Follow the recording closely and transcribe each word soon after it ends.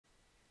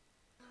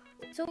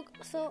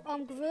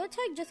Gorilla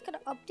Tag just got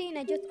an update, and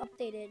I just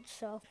updated.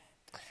 So,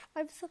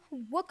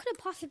 what could it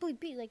possibly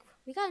be? Like,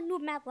 we got a new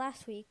map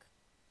last week.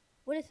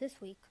 What is this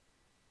week?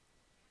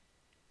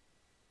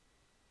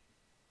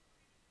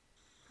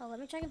 Oh, let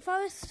me check it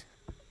first.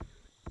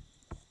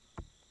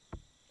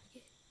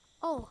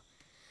 Oh,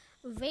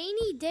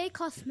 rainy day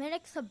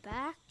cosmetics are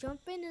back.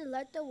 Jump in and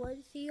let the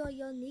world see your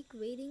unique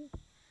rating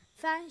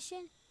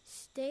fashion.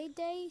 Stay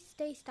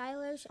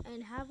stylish,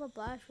 and have a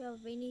blast for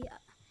rainy.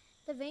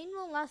 The rain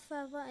won't last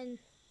forever, and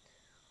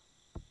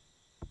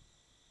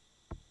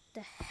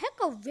the heck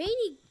of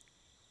rainy.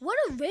 What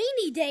are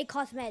rainy day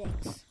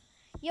cosmetics?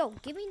 Yo,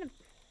 give me the.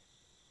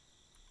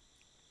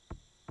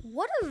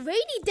 What are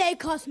rainy day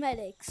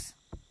cosmetics?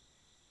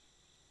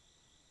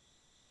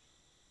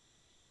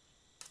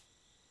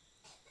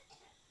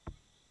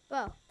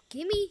 Bro,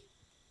 give me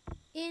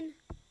in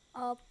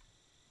a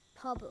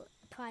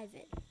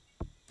private.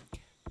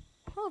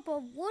 Oh,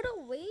 but what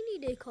are rainy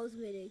day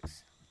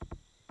cosmetics?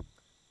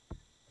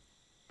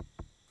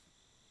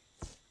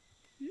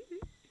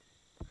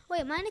 Wait,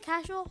 am I in a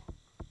casual?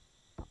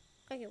 Oh,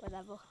 okay,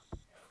 whatever.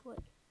 Wait.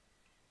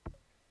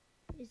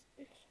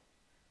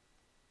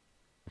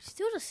 It's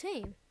still the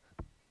same.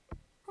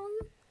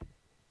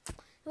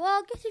 Well,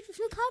 I guess it's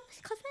new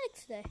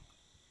cosmetics today.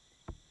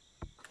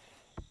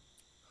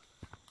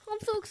 I'm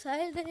so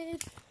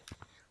excited.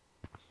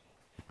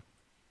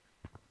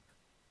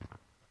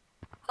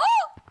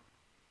 Oh!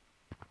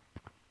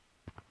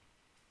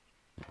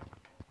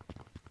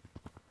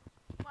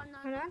 Hold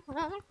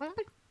on.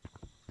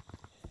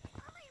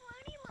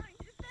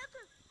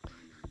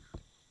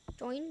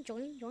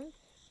 Join.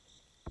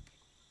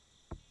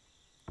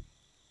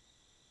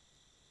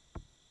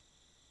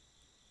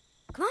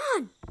 Come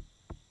on!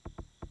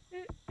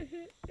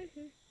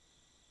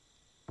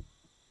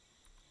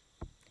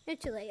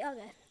 It's too late.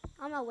 Okay.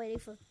 I'm not waiting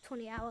for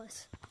 20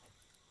 hours.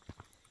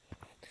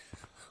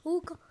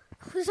 Oh, God.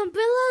 There's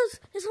umbrellas!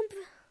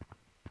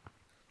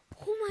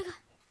 Oh my God.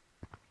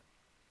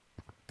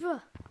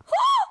 Bruh.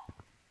 Oh!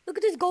 Look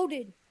at this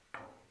golden.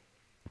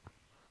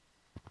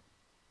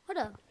 Hold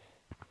up.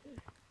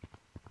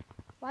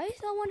 Why is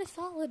that one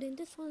solid and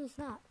this one is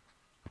not?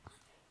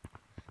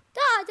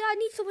 I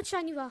need so much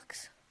shiny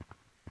rocks.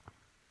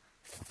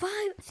 5,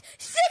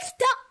 6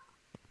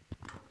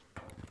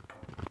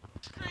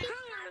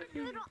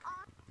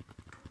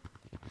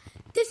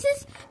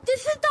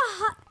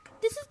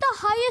 This is the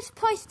highest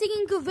price thing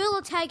in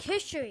Gorilla Tag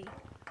history.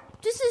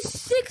 This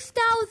is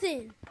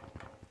 6,000.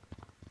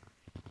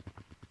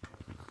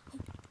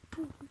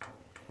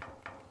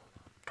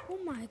 Oh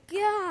my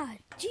God,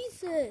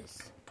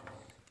 Jesus.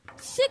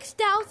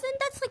 6,000?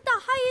 That's like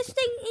the highest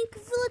thing in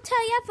Gorilla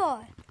Tag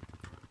ever.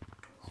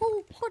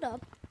 Hold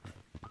up.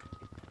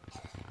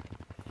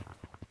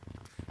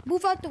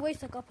 Move out the way,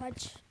 sucker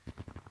punch.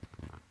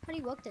 How do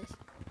you work this?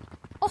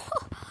 Oh,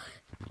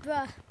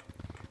 bruh.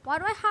 Why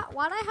do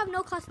I have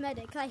no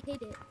cosmetics? I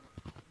hate it.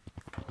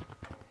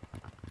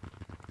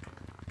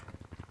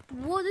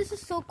 Whoa, this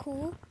is so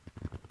cool.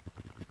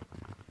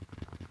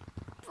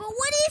 But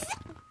what is it?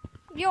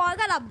 Yo, I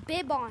got a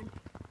bib on.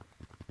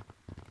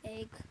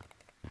 Egg.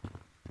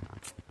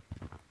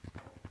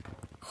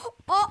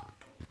 Oh,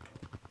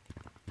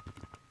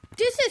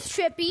 this is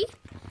trippy.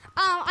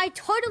 I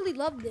totally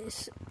love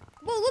this.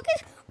 Whoa, look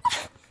at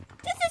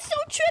this is so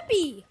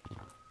trippy.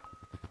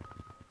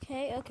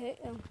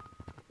 Okay.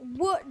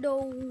 What the?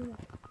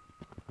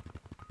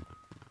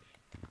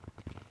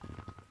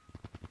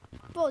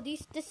 Bro,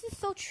 this is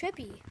so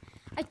trippy.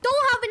 I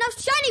don't have enough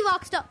shiny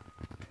rock stuff.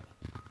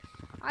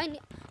 I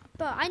need.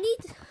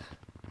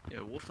 Yeah,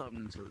 what's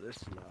happening to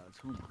this, lads?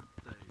 Oh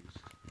my days.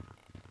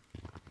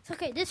 It's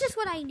okay. This is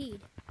what I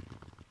need.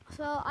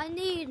 So I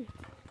need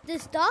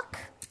this duck,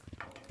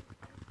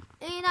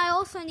 and I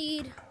also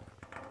need.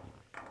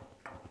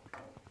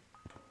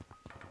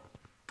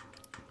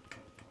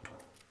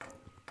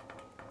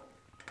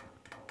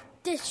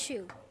 This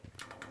shoe.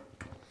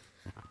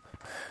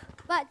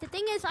 But the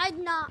thing is, I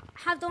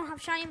don't have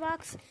shiny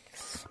rocks,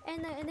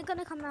 and they're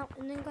gonna come out,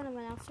 and they're gonna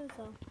run out soon.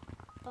 So,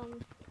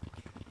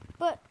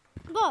 but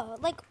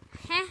like,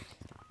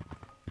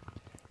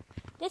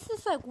 this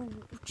is like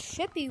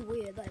trippy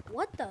weird. Like,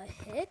 what the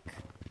heck?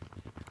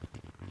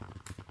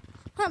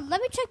 Hold on,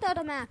 let me check the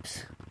other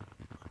maps.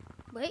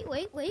 Wait.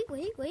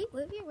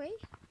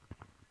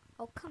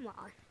 Oh, come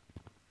on.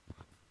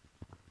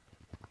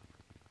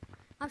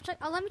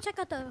 Let me check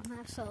out the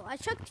map. So I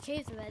checked the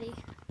caves already.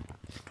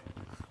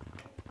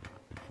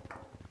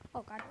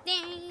 Oh God,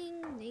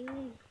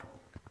 ding.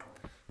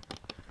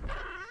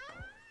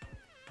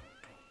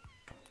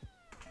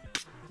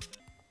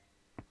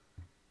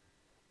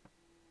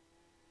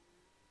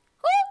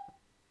 Oh!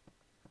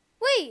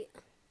 Wait.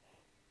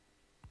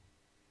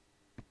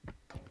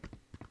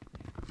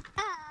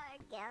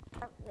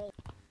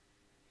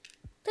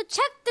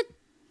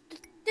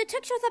 The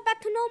textures are back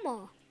to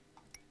normal.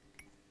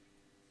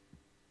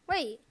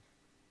 Wait.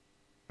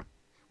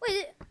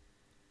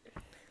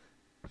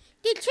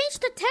 They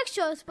changed the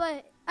textures,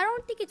 but I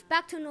don't think it's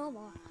back to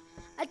normal.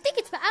 I think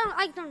it's.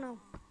 I don't know.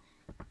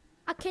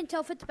 I can't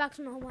tell if it's back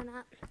to normal or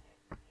not.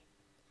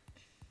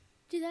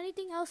 Did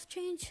anything else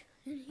change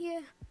in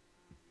here?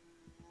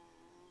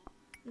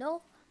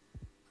 No?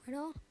 Or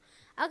no?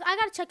 I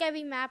gotta check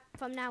every map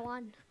from now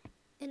on.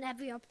 In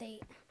every update.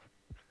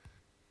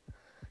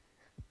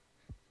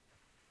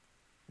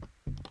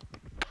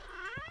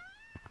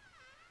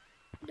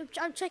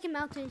 I'm checking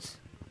mountains.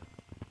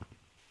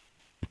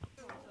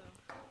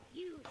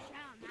 You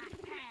shall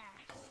not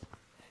pass.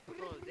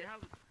 Bro, they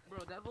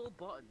have all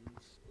buttons.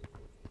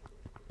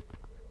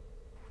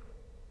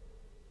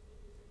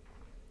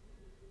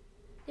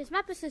 This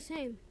map is the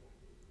same.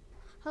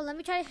 Oh, let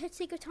me try to hit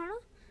Secret Tunnel.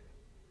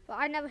 Well,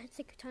 I never hit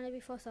Secret Tunnel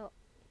before, so...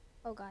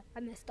 Oh god,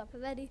 I messed up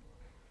already.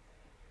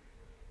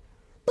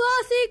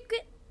 Oh,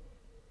 Secret!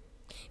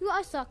 You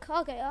I suck.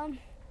 Okay,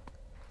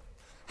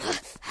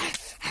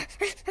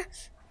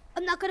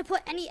 I'm not gonna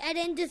put any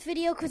edit in this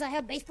video because I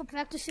have baseball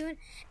practice soon.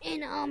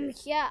 And,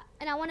 yeah.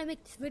 And I want to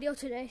make this video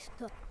today.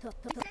 You said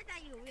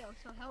that you will,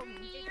 so help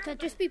me. So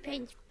just be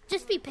patient.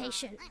 Just be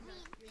patient.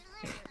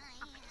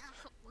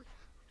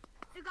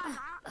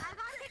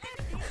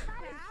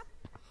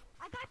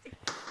 I got this.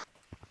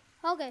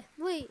 Okay,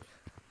 wait.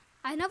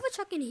 I never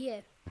check in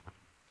here.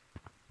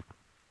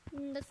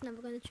 That's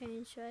never gonna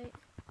change, right?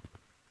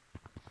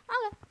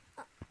 Okay.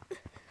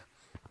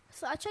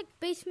 So I checked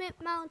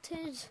basement,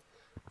 mountains,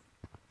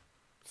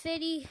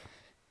 city.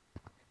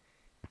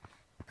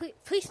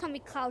 Please tell me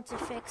clouds are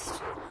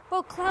fixed.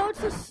 Bro,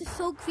 clouds are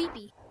so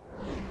creepy.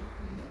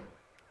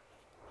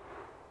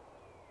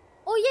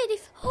 Oh yeah,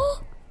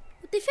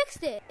 they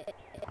fixed it.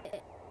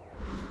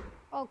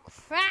 Oh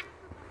crap.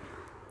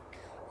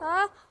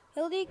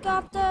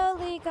 Helicopter.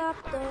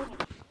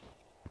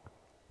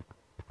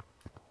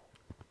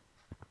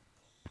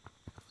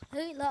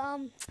 Hey,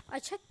 I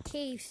checked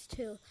caves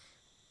too.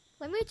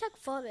 Let me check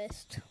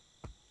forest.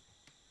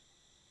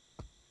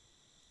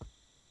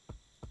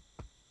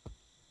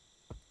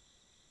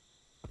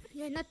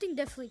 Yeah, nothing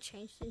definitely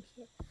changed in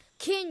here.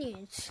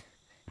 Canyons.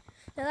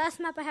 The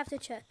last map I have to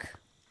check.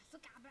 I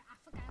forgot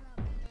about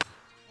it.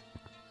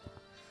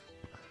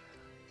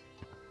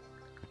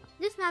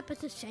 This map is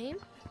the same.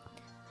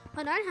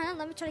 Hold on,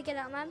 let me try to get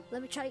out map.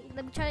 Let me try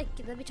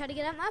to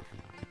get out map.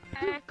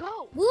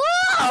 Go. Woo!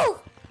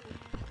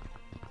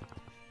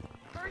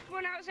 First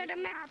one outside the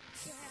map.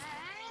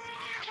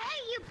 Hey,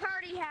 you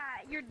party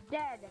hat. You're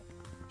dead.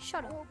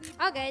 Shut up.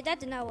 Okay, that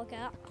did not work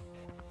out.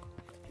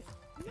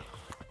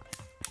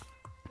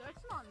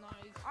 That's not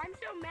nice. I'm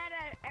so mad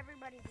at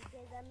everybody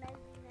because I'm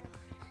messing up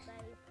by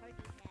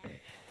party hat.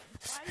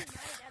 Why are you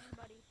mad at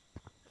everybody?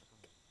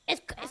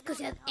 It's because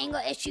you have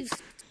anger issues.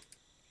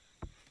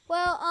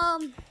 Well,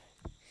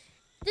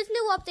 this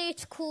new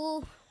update's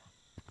cool.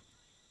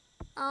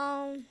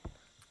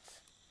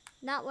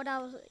 Not what I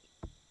was.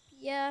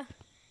 Yeah,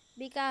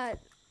 we got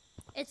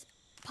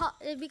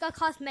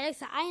cosmetics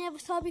that I never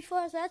saw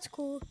before, so that's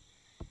cool.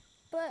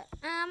 But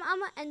I'm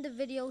gonna end the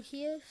video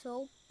here.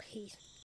 So peace.